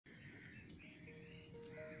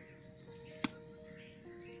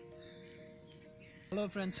Hello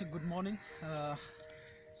friends, good morning.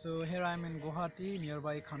 So here I am in Guwahati,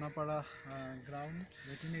 nearby Khanapara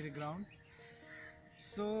veterinary ground.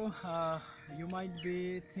 So you might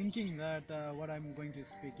be thinking that what I'm going to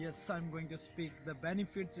speak. Yes, I'm going to speak the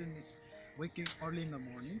benefits in waking early in the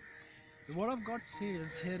morning. The Word of God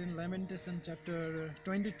says here in Lamentations chapter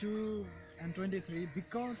 22 and 23,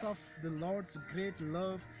 because of the Lord's great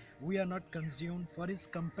love, we are not consumed, for His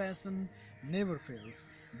compassion never fails.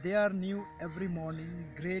 They are new every morning,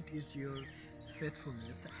 great is your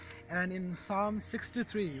faithfulness. And in Psalm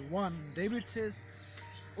 63:1, David says,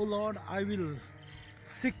 O Lord, I will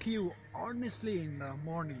seek you earnestly in the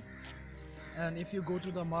morning. And if you go to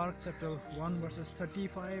the Mark chapter 1 verses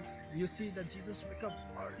 35, you see that Jesus wake up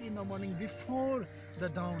early in the morning before the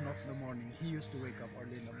dawn of the morning. He used to wake up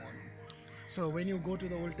early in the morning. So when you go to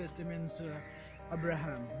the Old Testament,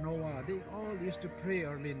 Abraham, Noah, they all used to pray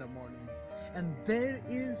early in the morning. And there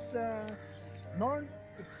is not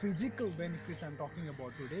physical benefits I'm talking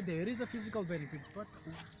about today. There is a physical benefits, but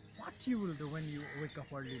what you will do when you wake up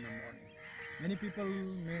early in the morning. Many people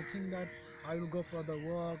may think that I will go for the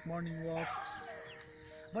morning walk.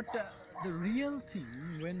 But the real thing,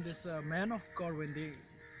 when this man of God, when they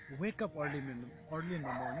wake up early in the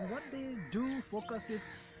morning, what they do focus is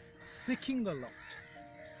seeking the Lord.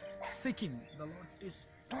 Seeking the Lord is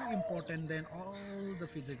too important than all the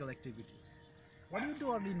physical activities. What do you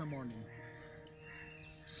do early in the morning?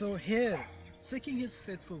 So here, seeking His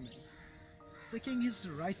faithfulness, seeking His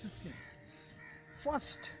righteousness.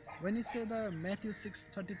 First, when He said Matthew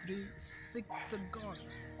 6:33, seek the God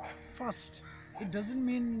first. It doesn't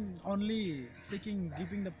mean only seeking,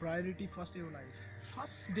 giving the priority first in your life.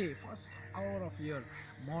 First day, first hour of your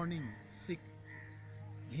morning, seek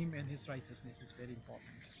Him and His righteousness is very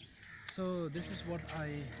important. So this is what I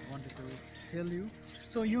wanted to tell you.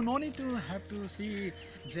 So you no need to have to see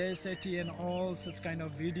Jay Shetty and all such kind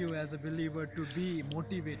of video as a believer to be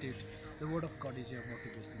motivated. The Word of God is your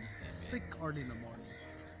motivation. Seek early in the morning.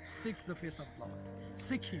 Seek the face of Lord.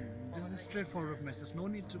 Seek Him. This is a straightforward message. No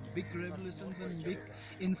need to big revelations and big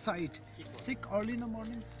insight. Seek early in the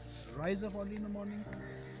morning. Rise up early in the morning.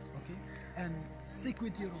 Okay, and seek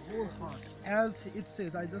with your whole heart, as it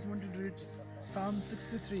says. I just wanted to read Psalm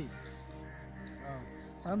 63.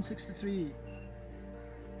 Psalm 63.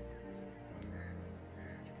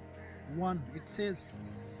 1. It says,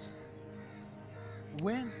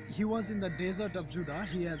 when he was in the desert of Judah,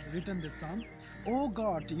 he has written this psalm. O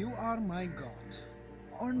God, you are my God.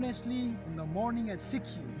 Earnestly in the morning I seek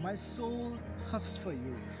you. My soul thirsts for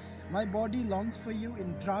you. My body longs for you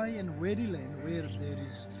in dry and weary land where there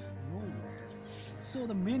is no water. So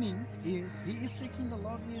the meaning is, he is seeking the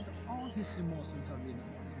Lord with all his emotions early in the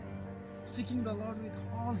morning. Seeking the Lord with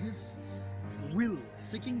all his will.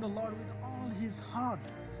 Seeking the Lord with all his heart.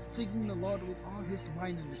 Seeking the Lord with all his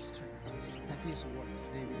mind and strength. That is what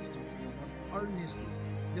David is talking about. Earnestly.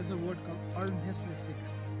 There's a word called earnestly seek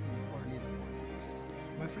early in the morning.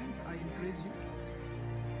 My friends, I encourage you.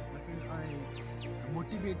 My friends, I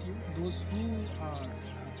motivate you. Those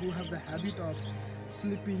who have the habit of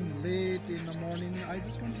sleeping late in the morning, I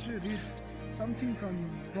just wanted to read something from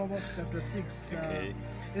Proverbs chapter 6. Okay.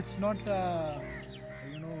 It's not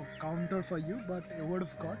counter for you, but a word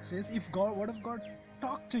of God says, if word of God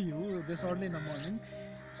talk to you this early in the morning,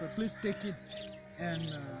 so please take it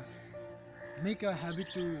and make a habit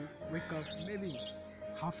to wake up maybe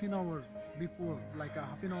half an hour before, like a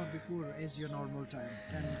half an hour before is your normal time,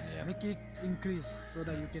 and make it increase so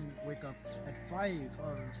that you can wake up at 5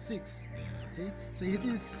 or 6. Okay, so it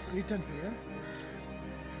is written here.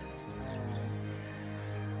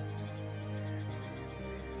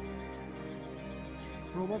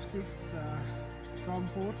 Proverbs 6 from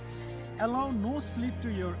 4. Allow no sleep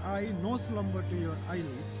to your eye, no slumber to your eyelid.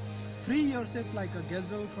 Free yourself like a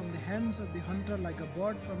gazelle from the hands of the hunter, like a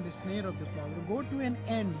bird from the snare of the fowler. Go to an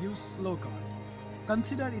end, you slow God.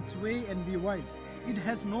 Consider its way and be wise. It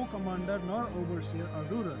has no commander, nor overseer or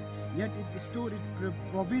ruler. Yet it stores its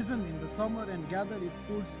provision in the summer and gather its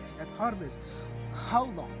foods at harvest. How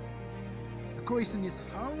long? The question is,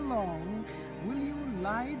 how long will you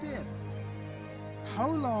lie there? How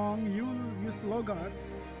long you slow God,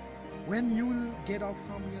 when you will get up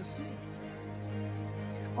from your sleep?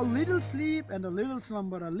 A little sleep and a little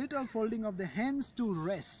slumber, a little folding of the hands to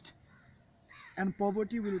rest, and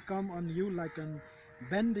poverty will come on you like a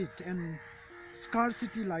bandit, and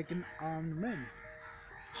scarcity like an armed man.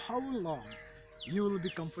 How long you will be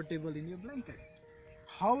comfortable in your blanket?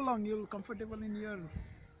 How long you will comfortable in your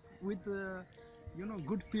with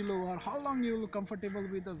good pillow, or how long you will comfortable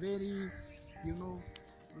with a very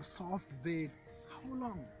soft bed? How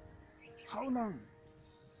long? How long?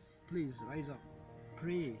 Please rise up.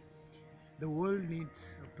 pray. The world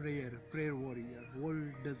needs a prayer warrior.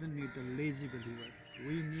 World doesn't need a lazy believer.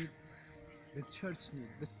 We need, the church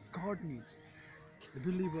needs, the God needs the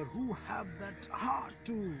believer who have that heart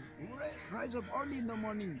to rise up early in the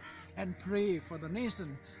morning and pray for the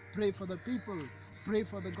nation, pray for the people, pray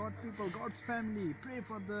for the God people, God's family, pray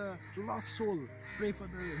for the lost soul, pray for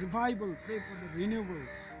the revival, pray for the renewal.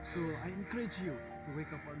 So I encourage you to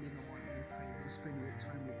wake up early in the morning and pray and spend your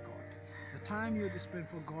time with God. The time you spend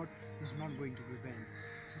for God is not going to be vain.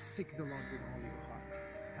 So seek the Lord with all your heart.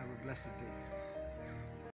 Have a blessed day.